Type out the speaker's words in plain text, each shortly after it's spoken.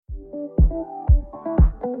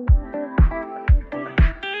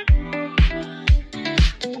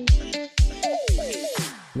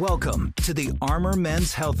Welcome to the Armor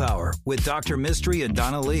Men's Health Hour with Dr. Mistry and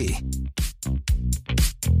Donna Lee.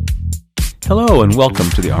 Hello and welcome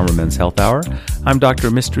to the Armor Men's Health Hour. I'm Dr.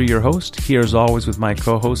 Mistry, your host, here as always with my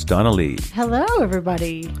co-host, Donna Lee. Hello,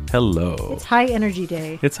 everybody. Hello. It's High Energy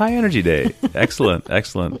Day. It's High Energy Day. Excellent,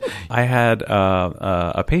 excellent. I had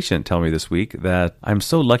a patient tell me this week that I'm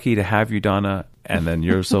so lucky to have you, Donna, and then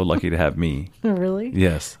you're so lucky to have me. Really?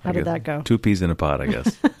 Yes. How did that go? 2 peas in a pod, I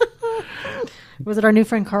guess. Was it our new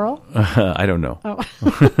friend, Carl? I don't know. Oh.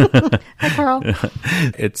 Hi, Carl.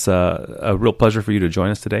 It's a real pleasure for you to join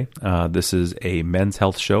us today. This is a men's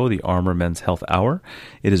health show, the Armor Men's Health Hour.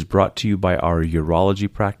 It is brought to you by our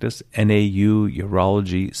urology practice, NAU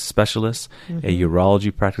Urology Specialists, a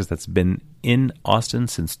urology practice that's been in Austin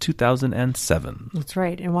since 2007. That's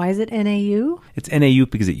right. And why is it NAU? It's NAU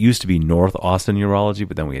because it used to be North Austin Urology,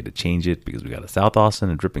 but then we had to change it because we got a South Austin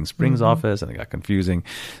and Dripping Springs office, and it got confusing.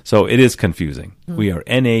 So it is confusing. We are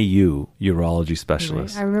NAU Urology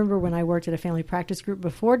Specialists. Right. I remember when I worked at a family practice group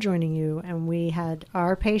before joining you, and we had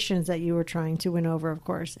our patients that you were trying to win over, of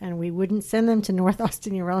course, and we wouldn't send them to North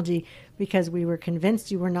Austin Urology because we were convinced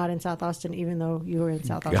you were not in South Austin, even though you were in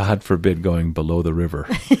South Austin. God forbid going below the river.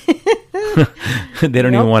 They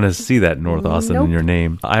don't even want to see that North Austin in your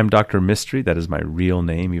name. I'm Dr. Mistry. That is my real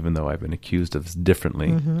name, even though I've been accused of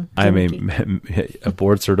differently. I'm a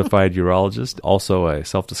board-certified urologist, also a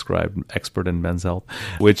self-described expert in men's health,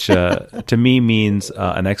 which to me means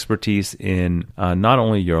an expertise in not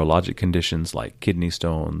only urologic conditions like kidney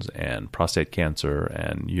stones and prostate cancer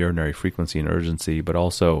and urinary frequency and urgency, but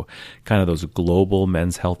also kind of those global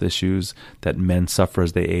men's health issues that men suffer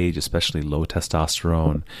as they age, especially low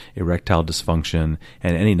testosterone, erectile dysfunction,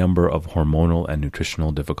 and any number of hormonal and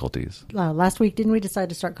nutritional difficulties. Last week, didn't we decide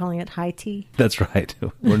to start calling it high T? That's right.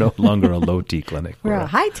 We're no longer a low T clinic. We're a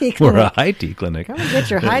high T clinic. We're a high T clinic. Come and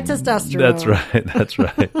get your high testosterone. That's right. That's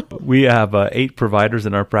right. We have 8 providers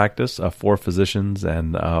in our practice, 4 physicians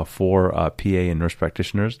and 4 PA and nurse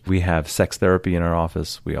practitioners. We have sex therapy in our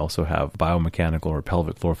office. We also have biomechanical or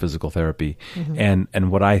pelvic floor physical therapy.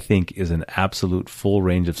 And what I think is an absolute full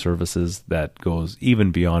range of services that goes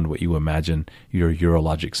even beyond what you imagine your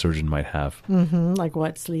urologic surgeon might have. Like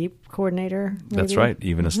what? Sleep coordinator? Maybe? That's right.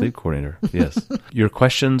 Even a sleep coordinator. Yes. Your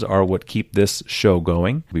questions are what keep this show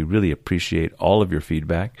going. We really appreciate all of your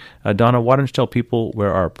feedback. Donna, why don't you tell people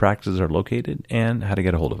where our practices are located and how to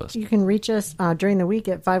get a hold of us? You can reach us during the week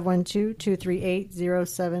at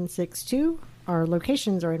 512-238-0762. Our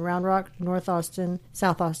locations are in Round Rock, North Austin,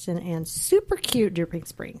 South Austin, and super cute Dripping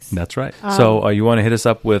Springs. That's right. So you want to hit us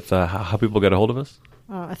up with how people get a hold of us?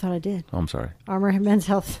 I thought I did. Oh, I'm sorry.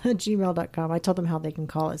 armormenshealth@gmail.com. I told them how they can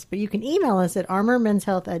call us. But you can email us at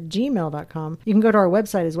armormenshealth@gmail.com. You can go to our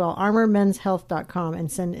website as well, armormenshealth.com,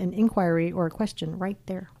 and send an inquiry or a question right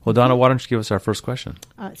there. Well, Donna, why don't you give us our first question?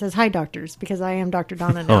 It says, hi, doctors, because I am Dr.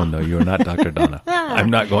 Donna now. Oh, no, you're not Dr. Donna. I'm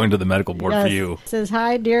not going to the medical board for you. It says,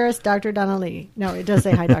 hi, dearest Dr. Donna Lee. No, it does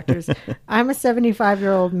say hi, doctors. I'm a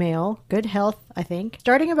 75-year-old male, good health, I think.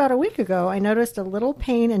 Starting about a week ago, I noticed a little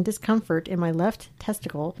pain and discomfort in my left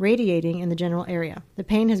testicle radiating in the general area. The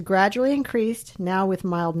pain has gradually increased, now with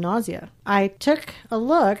mild nausea. I took a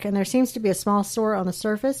look, and there seems to be a small sore on the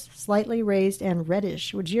surface, slightly raised and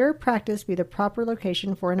reddish. Would your practice be the proper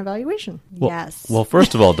location for an evaluation? Yes. Well,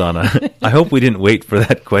 first of all, Donna, I hope we didn't wait for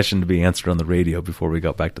that question to be answered on the radio before we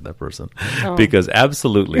got back to that person. Because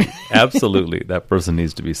absolutely, that person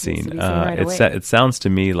needs to be seen. It sounds to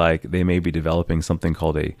me like they may be developing something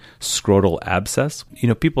called a scrotal abscess. You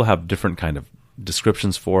know, people have different kind of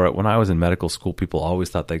descriptions for it. When I was in medical school, people always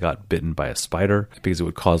thought they got bitten by a spider because it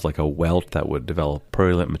would cause like a welt that would develop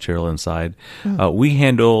purulent material inside. We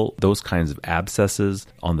handle those kinds of abscesses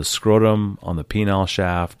on the scrotum, on the penile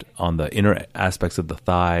shaft, on the inner aspects of the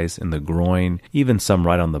thighs, in the groin, even some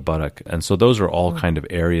right on the buttock. And so those are all kind of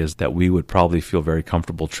areas that we would probably feel very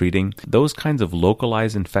comfortable treating. Those kinds of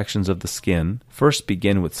localized infections of the skin first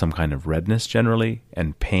begin with some kind of redness generally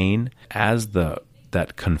and pain. As that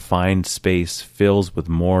confined space fills with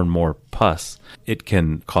more and more pus, it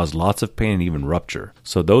can cause lots of pain and even rupture.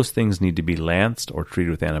 So those things need to be lanced or treated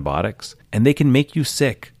with antibiotics, and they can make you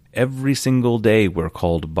sick. Every single day we're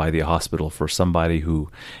called by the hospital for somebody who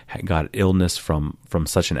got illness from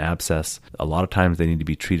such an abscess. A lot of times they need to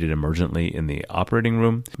be treated emergently in the operating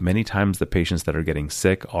room. Many times the patients that are getting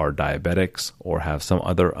sick are diabetics or have some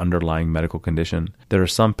other underlying medical condition. There are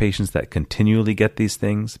some patients that continually get these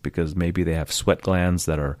things because maybe they have sweat glands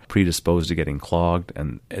that are predisposed to getting clogged,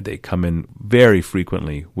 and they come in very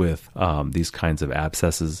frequently with these kinds of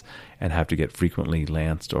abscesses and have to get frequently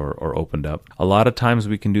lanced or opened up. A lot of times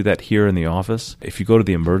we can do that here in the office. If you go to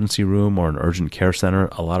the emergency room or an urgent care center,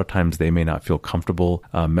 a lot of times they may not feel comfortable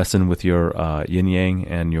messing with your yin-yang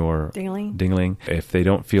and your dingling. If they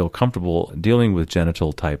don't feel comfortable dealing with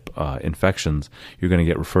genital type infections, you're going to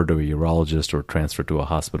get referred to a urologist or transferred to a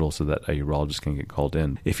hospital so that a urologist can get called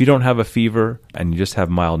in. If you don't have a fever and you just have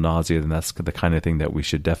mild nausea, then that's the kind of thing that we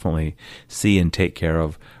should definitely see and take care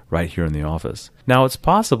of right here in the office. Now, it's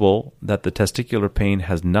possible that the testicular pain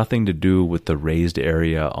has nothing to do with the raised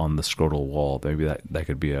area on the scrotal wall. Maybe that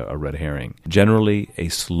could be a red herring. Generally, a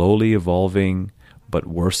slowly evolving but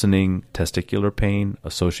worsening testicular pain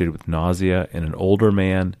associated with nausea in an older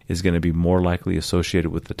man is going to be more likely associated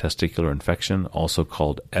with the testicular infection, also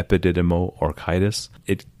called epididymoorchitis.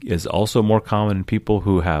 It is also more common in people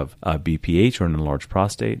who have BPH or an enlarged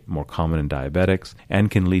prostate, more common in diabetics, and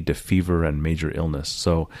can lead to fever and major illness.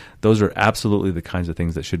 So those are absolutely the kinds of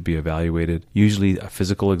things that should be evaluated. Usually a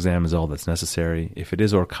physical exam is all that's necessary. If it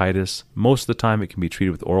is orchitis, most of the time it can be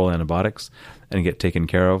treated with oral antibiotics and get taken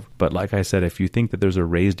care of. But like I said, if you think that there's a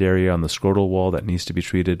raised area on the scrotal wall that needs to be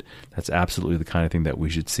treated, that's absolutely the kind of thing that we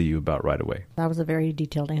should see you about right away. That was a very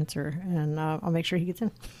detailed answer, and I'll make sure he gets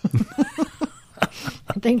in.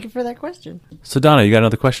 Thank you for that question. So Donna, you got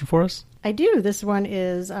another question for us? I do. This one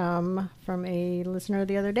is from a listener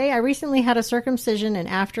the other day. I recently had a circumcision, and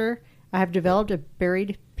after I have developed a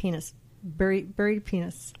buried penis. Buried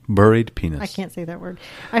penis. Buried penis. I can't say that word.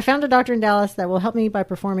 I found a doctor in Dallas that will help me by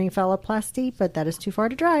performing phalloplasty, but that is too far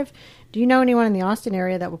to drive. Do you know anyone in the Austin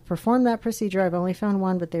area that will perform that procedure? I've only found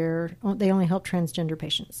one, but they only help transgender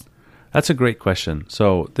patients. That's a great question.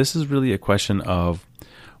 So this is really a question of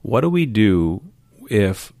what do we do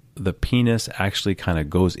if the penis actually kind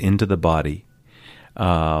of goes into the body?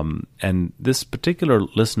 And this particular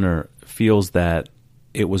listener feels that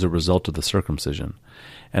it was a result of the circumcision.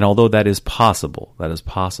 And although that is possible,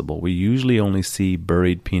 we usually only see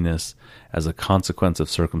buried penis as a consequence of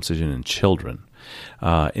circumcision in children.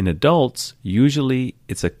 In adults, usually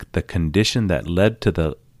it's the condition that led to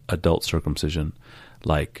the adult circumcision,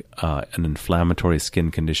 like an inflammatory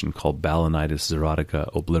skin condition called balanitis xerotica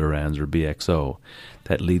obliterans, or BXO,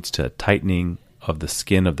 that leads to tightening of the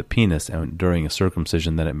skin of the penis, and during a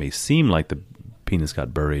circumcision then it may seem like the penis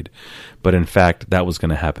got buried, but in fact that was going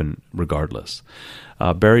to happen regardless.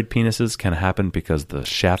 Buried penises can happen because the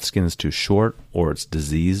shaft skin is too short or it's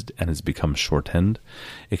diseased and has become shortened.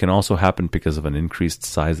 It can also happen because of an increased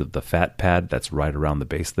size of the fat pad that's right around the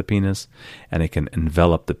base of the penis, and it can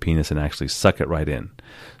envelop the penis and actually suck it right in.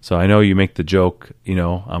 So I know you make the joke,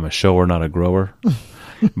 I'm a shower, not a grower.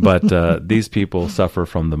 But these people suffer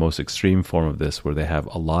from the most extreme form of this, where they have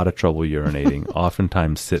a lot of trouble urinating,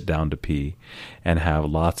 oftentimes sit down to pee, and have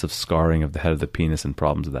lots of scarring of the head of the penis and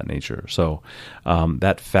problems of that nature. So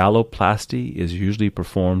that phalloplasty is usually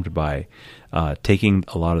performed by taking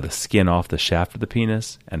a lot of the skin off the shaft of the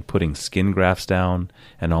penis and putting skin grafts down,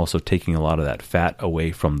 and also taking a lot of that fat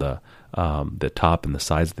away from the top and the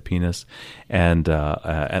sides of the penis, and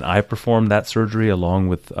I performed that surgery along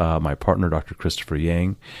with my partner, Dr. Christopher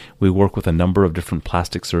Yang. We work with a number of different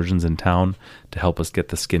plastic surgeons in town to help us get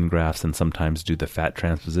the skin grafts and sometimes do the fat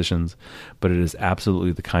transpositions. But it is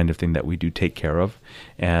absolutely the kind of thing that we do take care of,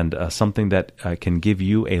 and something that can give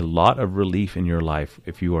you a lot of relief in your life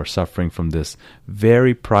if you are suffering from this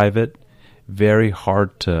very private, very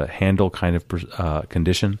hard to handle kind of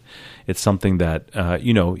condition. It's something that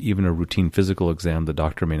even a routine physical exam the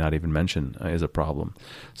doctor may not even mention is a problem.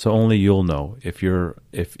 So only you'll know if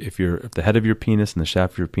the head of your penis and the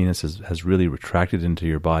shaft of your penis has really retracted into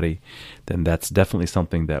your body, then that's definitely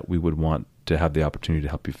something that we would want to have the opportunity to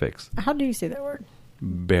help you fix. How do you say that word?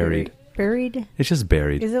 Buried. Buried? It's just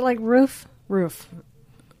buried. Is it like roof? Roof.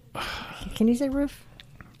 Can you say roof?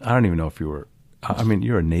 I don't even know if you were. I mean,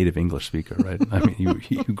 you're a native English speaker, right? I mean,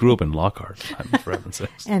 you grew up in Lockhart, for heaven's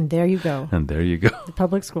sakes. And there you go. The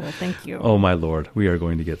public school. Thank you. Oh, my Lord. We are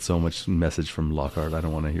going to get so much message from Lockhart. I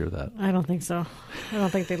don't want to hear that. I don't think so. I don't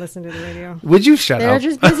think they listen to the radio. Would you shut up? They're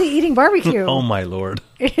just busy eating barbecue. Oh, my Lord.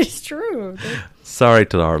 It's true. Sorry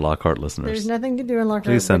to our Lockhart listeners. There's nothing to do in Lockhart.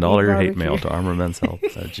 Please send all your hate mail to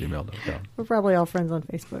armormenshealth@gmail.com. We're probably all friends on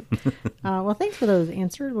Facebook. Well, thanks for those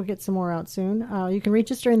answers. We'll get some more out soon. You can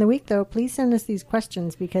reach us during the week, though. Please send us these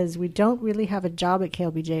questions because we don't really have a job at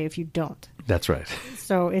KLBJ if you don't. That's right.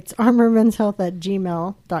 So it's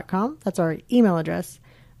armormenshealth@gmail.com. That's our email address.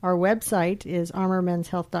 Our website is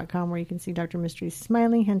armormenshealth.com, where you can see Dr. Mistry's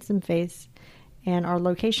smiling, handsome face. And our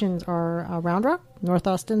locations are Round Rock, North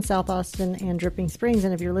Austin, South Austin, and Dripping Springs.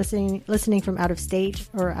 And if you're listening from out of state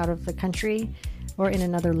or out of the country or in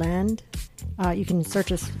another land, you can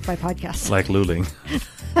search us by podcast. Like Luling.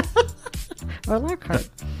 Or Lockhart.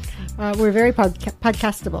 We're very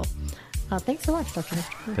podcastable. Thanks so much, Dr.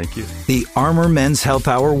 Mistry. Thank you. The Armor Men's Health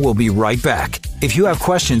Hour will be right back. If you have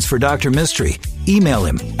questions for Dr. Mistry, email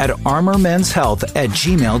him at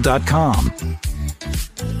armormenshealth@gmail.com.